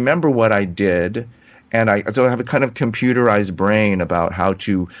 oh, I remember what I did. And so I have a kind of computerized brain about how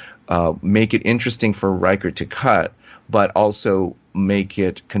to make it interesting for Reichert to cut, but also make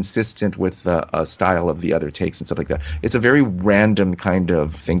it consistent with the style of the other takes and stuff like that. It's a very random kind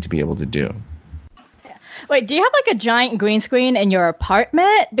of thing to be able to do. Wait, do you have like a giant green screen in your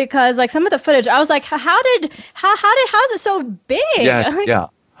apartment? Because like some of the footage, I was like, how is it so big? Yeah.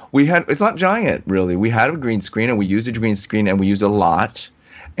 It's not giant really. We had a green screen and we used a green screen and we used a lot.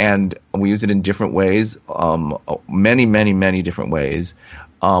 And we use it in different ways, many, many, many different ways.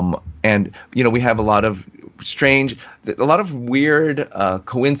 And, you know, we have a lot of weird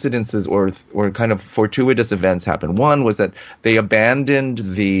coincidences or kind of fortuitous events happen. One was that they abandoned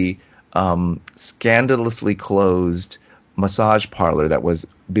the scandalously closed massage parlor that was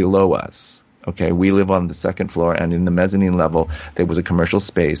below us. Okay, we live on the second floor, and in the mezzanine level, there was a commercial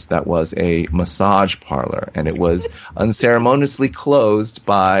space that was a massage parlor, and it was unceremoniously closed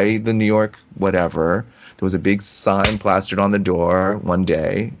by the New York whatever. There was a big sign plastered on the door one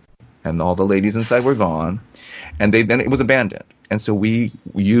day, and all the ladies inside were gone, and then it was abandoned. And so we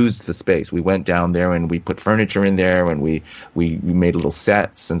used the space. We went down there and we put furniture in there, and we made little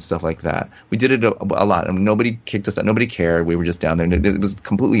sets and stuff like that. We did it a lot. I mean, nobody kicked us out. Nobody cared. We were just down there. And it was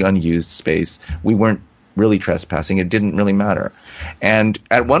completely unused space. We weren't really trespassing. It didn't really matter. And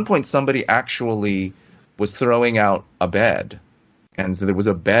at one point, somebody actually was throwing out a bed. And so there was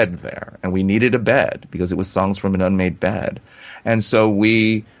a bed there. And we needed a bed because it was songs from an unmade bed. And so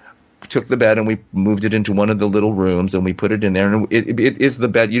we took the bed and we moved it into one of the little rooms and we put it in there, and it is the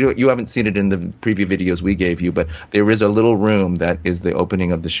bed. You haven't seen it in the preview videos we gave you, but there is a little room that is the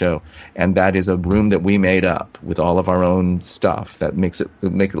opening of the show, and that is a room that we made up with all of our own stuff that make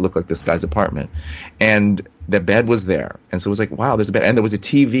it look like this guy's apartment. And the bed was there, and so it was like, wow, there's a bed, and there was a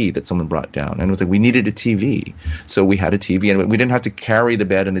TV that someone brought down, and it was like we needed a TV, so we had a TV, and we didn't have to carry the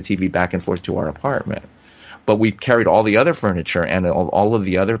bed and the TV back and forth to our apartment. But we carried all the other furniture and all of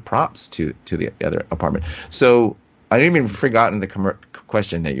the other props to the other apartment. So I didn't even forgotten the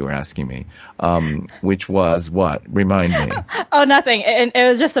question that you were asking me, which was what? Remind me. Oh, nothing. And it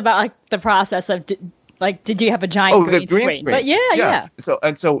was just about like the process of did you have a giant green screen? But yeah. So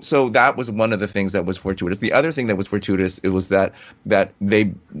that was one of the things that was fortuitous. The other thing that was fortuitous, it was that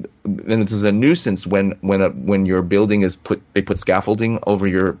it was a nuisance when your building is they put scaffolding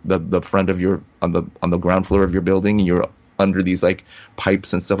over the front of on the ground floor of your building, and you're under these like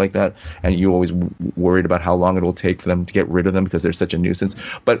pipes and stuff like that, and you're always worried about how long it will take for them to get rid of them because they're such a nuisance.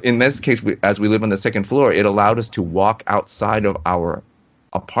 But in this case, as we live on the second floor, it allowed us to walk outside of our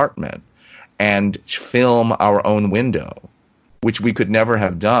apartment and film our own window, which we could never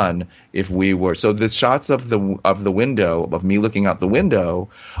have done if we were. So the shots of the window, of me looking out the window,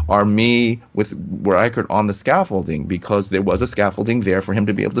 are me with Reichert on the scaffolding, because there was a scaffolding there for him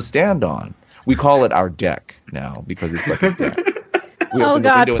to be able to stand on. We call it our deck now because it's like a deck. Oh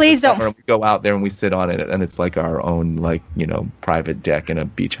God, please don't. We go out there and we sit on it, and it's like our own, like, you know, private deck in a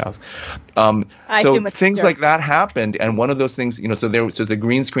beach house. So things like that happened, and one of those things, you know, so there's a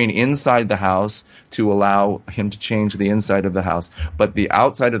green screen inside the house to allow him to change the inside of the house, but the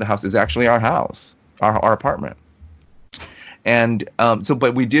outside of the house is actually our house, our apartment. And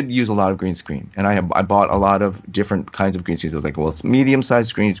but we did use a lot of green screen, and I bought a lot of different kinds of green screens. Like, well, it's medium-sized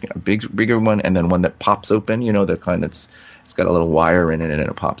screen, a bigger one, and then one that pops open. You know, the kind that's it's got a little wire in it, and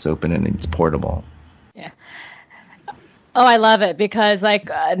it pops open, and it's portable. Yeah. Oh, I love it because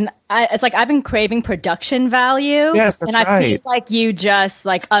it's like I've been craving production value. Yes, that's and I right. feel like you just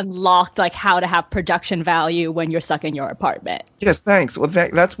unlocked how to have production value when you're stuck in your apartment. Yes, thanks. Well,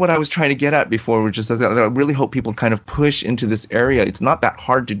 that's what I was trying to get at before. I really hope people kind of push into this area. It's not that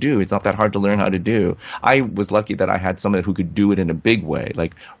hard to do. It's not that hard to learn how to do. I was lucky that I had someone who could do it in a big way.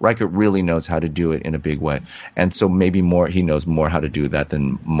 Like Reichert really knows how to do it in a big way, and so maybe he knows more how to do that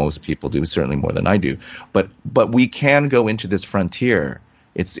than most people do. Certainly more than I do. But we can go into this frontier.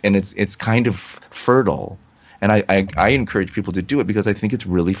 It's kind of fertile, and I encourage people to do it because I think it's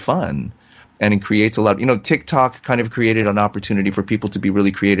really fun. And it creates a lot. TikTok kind of created an opportunity for people to be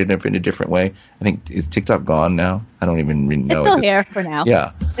really creative in a different way. I think, is TikTok gone now? I don't even really know. It's still here for now.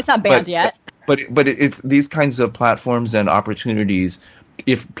 Yeah. It's not banned yet. But it's these kinds of platforms and opportunities,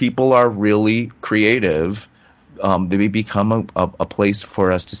 if people are really creative, they become a place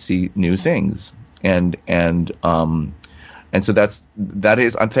for us to see new things. And so that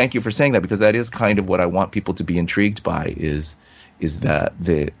is. Thank you for saying that, because that is kind of what I want people to be intrigued by is that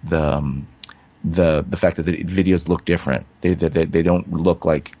the fact that the videos look different. They don't look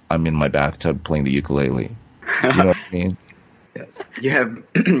like I'm in my bathtub playing the ukulele. You know what I mean? Yes.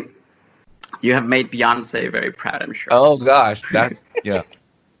 You have made Beyonce very proud, I'm sure. Oh gosh, that's yeah.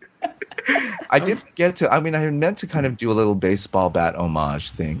 I did get to. I mean, I had meant to kind of do a little baseball bat homage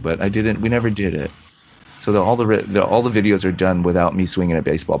thing, but I didn't. We never did it. So all the videos are done without me swinging a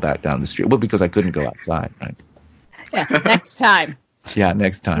baseball bat down the street. Well, because I couldn't go outside, right? Yeah. Next time. Yeah,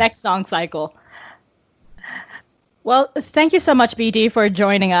 next time. Next song cycle. Well, thank you so much, BD, for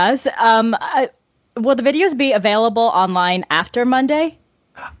joining us. Will the videos be available online after Monday?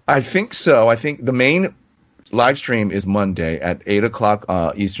 I think so. I think the main live stream is Monday at 8 o'clock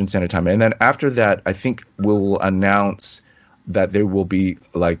Eastern Standard Time. And then after that, I think we'll announce that there will be,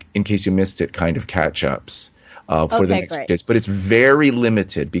 in case you missed it, kind of catch-ups for the next days. But it's very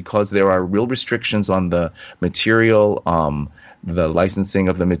limited because there are real restrictions on the material, the licensing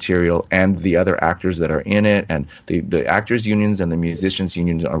of the material, and the other actors that are in it. And the actors' unions and the musicians'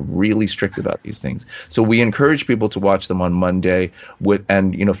 unions are really strict about these things. So we encourage people to watch them on Monday.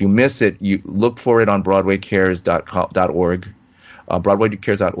 If you miss it, you look for it on BroadwayCares.org.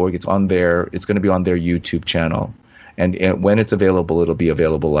 BroadwayCares.org. It's on there. It's going to be on their YouTube channel. And when it's available, it'll be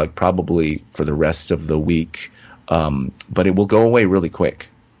available probably for the rest of the week. But it will go away really quick.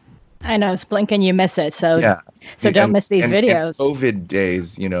 I know, it's blink and you miss it. So yeah. Don't miss these videos.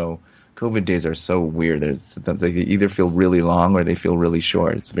 And COVID days are so weird. They either feel really long or they feel really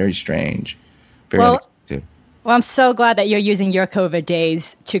short. It's very strange. Very unexpected. Well, I'm so glad that you're using your COVID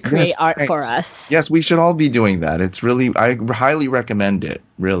days to create art for us. Yes, we should all be doing that. It's really, I highly recommend it,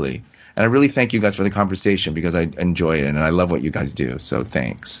 really. And I really thank you guys for the conversation because I enjoy it and I love what you guys do. So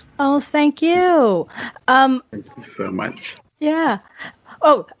thanks. Oh, thank you. Thank you so much. Yeah.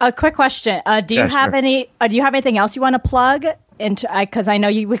 Oh, a quick question. Do you have anything else you want to plug into? Because I know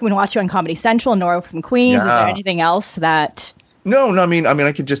we can watch you on Comedy Central, Nora from Queens. Yeah. Is there anything else that? No. I mean,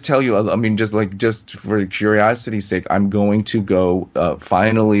 I could just tell you. I mean, just for curiosity's sake, I'm going to go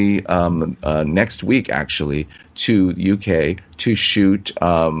finally next week, actually, to UK to shoot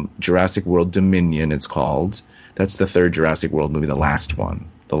Jurassic World Dominion. It's called. That's the third Jurassic World movie, the last one,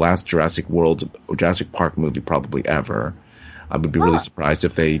 the last Jurassic Park movie probably ever. I would be really surprised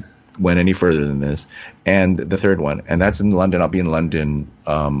if they went any further than this. And the third one, and that's in London. I'll be in London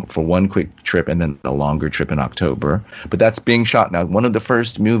for one quick trip and then a longer trip in October. But that's being shot now. One of the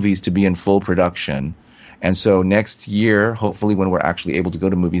first movies to be in full production. And so next year, hopefully when we're actually able to go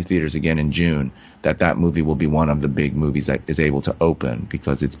to movie theaters again in June, that movie will be one of the big movies that is able to open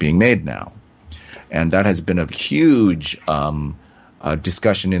because it's being made now. And that has been a huge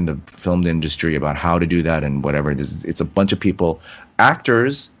discussion in the film industry about how to do that and whatever. It's a bunch of people,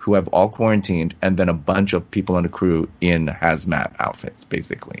 actors who have all quarantined, and then a bunch of people on the crew in hazmat outfits,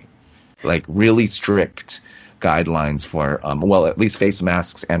 basically. Like really strict guidelines for, at least face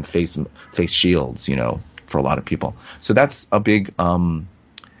masks and face shields, for a lot of people. So that's a big thing.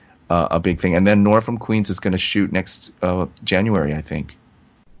 And then Nora from Queens is going to shoot next January, I think,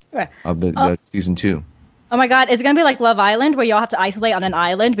 of the season 2. Oh my God, is it going to be like Love Island where you all have to isolate on an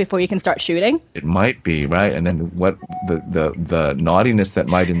island before you can start shooting? It might be, right? And then what the naughtiness that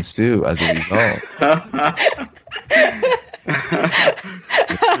might ensue as a result.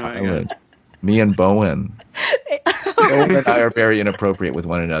 Me and Bowen. Bowen and I are very inappropriate with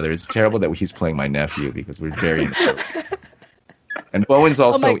one another. It's terrible that he's playing my nephew because we're very inappropriate. And Bowen's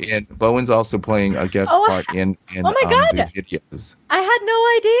also Bowen's also playing a guest part in oh my God. the videos. I had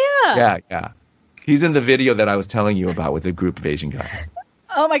no idea. Yeah. He's in the video that I was telling you about with a group of Asian guys.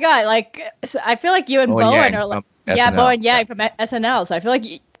 Oh my God! Like, so I feel like you and Bowen are like, Bowen Yang from SNL. So I feel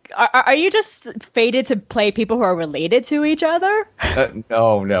like, are you just fated to play people who are related to each other?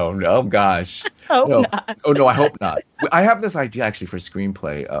 No, gosh. Not. Oh no, I hope not. I have this idea actually for a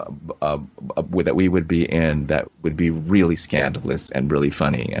screenplay that we would be in that would be really scandalous and really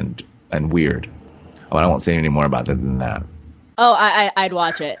funny and weird. Oh, I won't say any more about it than that. Oh, I'd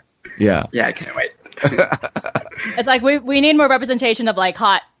watch it. Yeah. Yeah, I can't wait. It's like we need more representation of like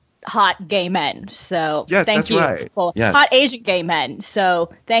hot gay men. So yes, thank you. Right. Hot Asian gay men. So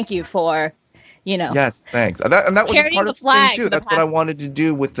thank you for, Yes, thanks. And that was part of the thing too. That's what I wanted to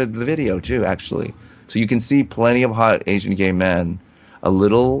do with the video too, actually. So you can see plenty of hot Asian gay men, a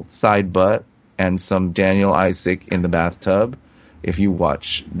little side butt, and some Daniel Isaac in the bathtub. If you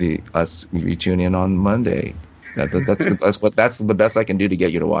watch if you tune in on Monday, that's the best I can do to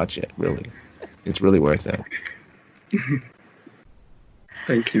get you to watch it. Really, it's really worth it.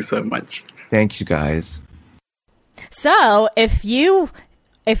 Thank you so much. Thanks, you guys. So if you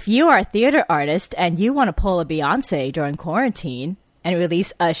are a theater artist and you want to pull a Beyonce during quarantine and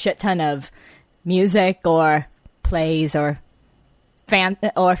release a shit ton of music or plays or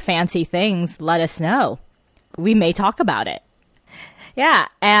fancy things, let us know. We may talk about it. Yeah,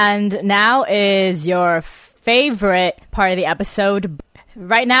 and now is your favorite part of the episode.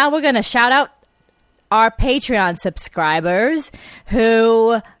 Right now we're going to shout out our Patreon subscribers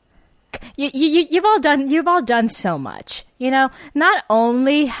who you've all done so much. Not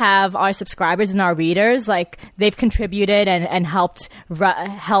only have our subscribers and our readers, like, they've contributed and helped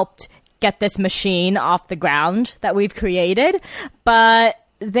get this machine off the ground that we've created, but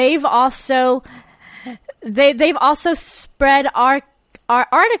they've also spread our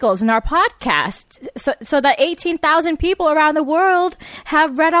articles and our podcast so that 18,000 people around the world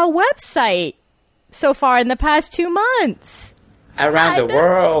have read our website so far in the past 2 months. Around the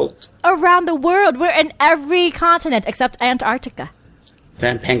world. Around the world. We're in every continent except Antarctica.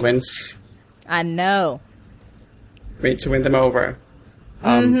 Damn penguins. I know. We need to win them over.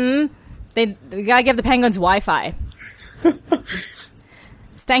 We gotta give the penguins Wi-Fi.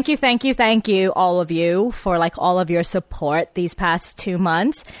 Thank you, all of you, for all of your support these past 2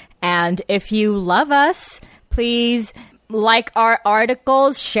 months. And if you love us, please like our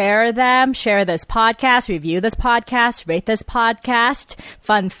articles, share them, share this podcast, review this podcast, rate this podcast.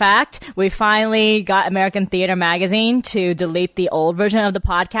 Fun fact, we finally got American Theater Magazine to delete the old version of the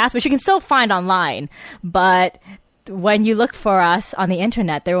podcast, which you can still find online. But when you look for us on the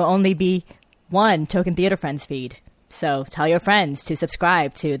internet, there will only be one Token Theater Friends feed. So tell your friends to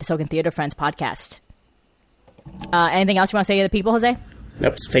subscribe to the Token Theater Friends podcast. Anything else you want to say to the people, Jose?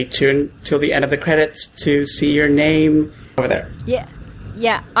 Nope. Stay tuned till the end of the credits to see your name over there. Yeah.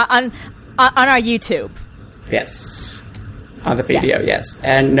 On our YouTube. Yes. On the video, yes.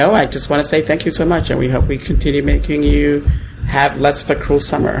 And no, I just want to say thank you so much, and we hope we continue making you have less of a cruel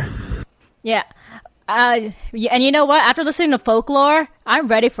summer. Yeah. And you know what? After listening to Folklore, I'm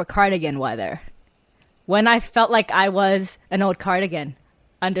ready for cardigan weather. When I felt like I was an old cardigan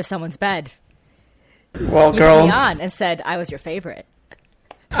under someone's bed. Well, you girl, put me on and said I was your favorite.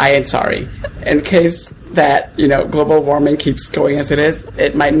 I am sorry. In case that, global warming keeps going as it is,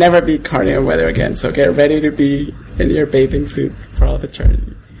 it might never be cardigan weather again. So get ready to be in your bathing suit for all of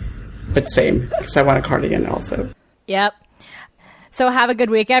eternity. But same, because I want a cardigan also. Yep. So have a good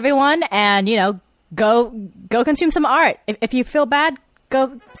week, everyone, and go consume some art. If you feel bad,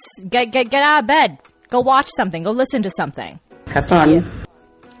 go get out of bed. Go watch something. Go listen to something. Have fun. Yeah.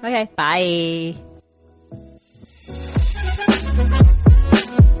 Okay, bye.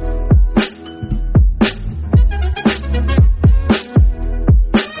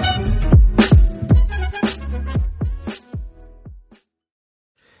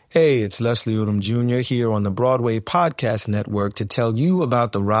 Hey, it's Leslie Odom Jr. here on the Broadway Podcast Network to tell you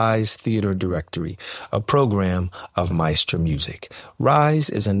about the Rise Theater Directory, a program of Maestro Music. Rise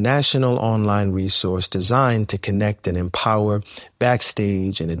is a national online resource designed to connect and empower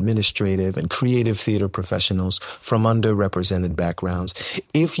backstage and administrative and creative theater professionals from underrepresented backgrounds.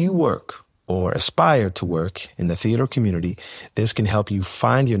 If you work or aspire to work in the theater community, this can help you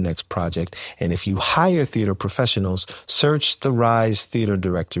find your next project. And if you hire theater professionals, search the Rise Theater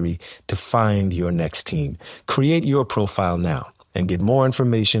Directory to find your next team. Create your profile now and get more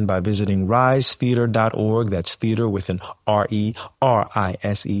information by visiting risetheater.org. That's theater with an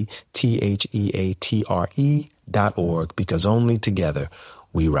RERISETHEATRE.org, because only together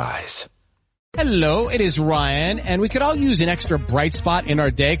we rise. Hello, it is Ryan, and we could all use an extra bright spot in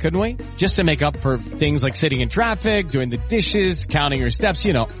our day, couldn't we? Just to make up for things like sitting in traffic, doing the dishes, counting your steps,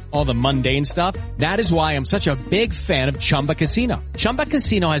 you know, all the mundane stuff. That is why I'm such a big fan of Chumba Casino. Chumba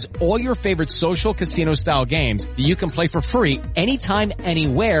Casino has all your favorite social casino-style games that you can play for free anytime,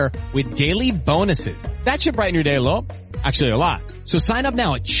 anywhere with daily bonuses. That should brighten your day a little. Actually, a lot. So sign up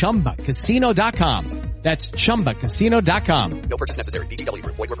now at ChumbaCasino.com. That's ChumbaCasino.com. No purchase necessary. VGW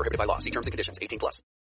Group. Void where prohibited by law. See terms and conditions. 18+.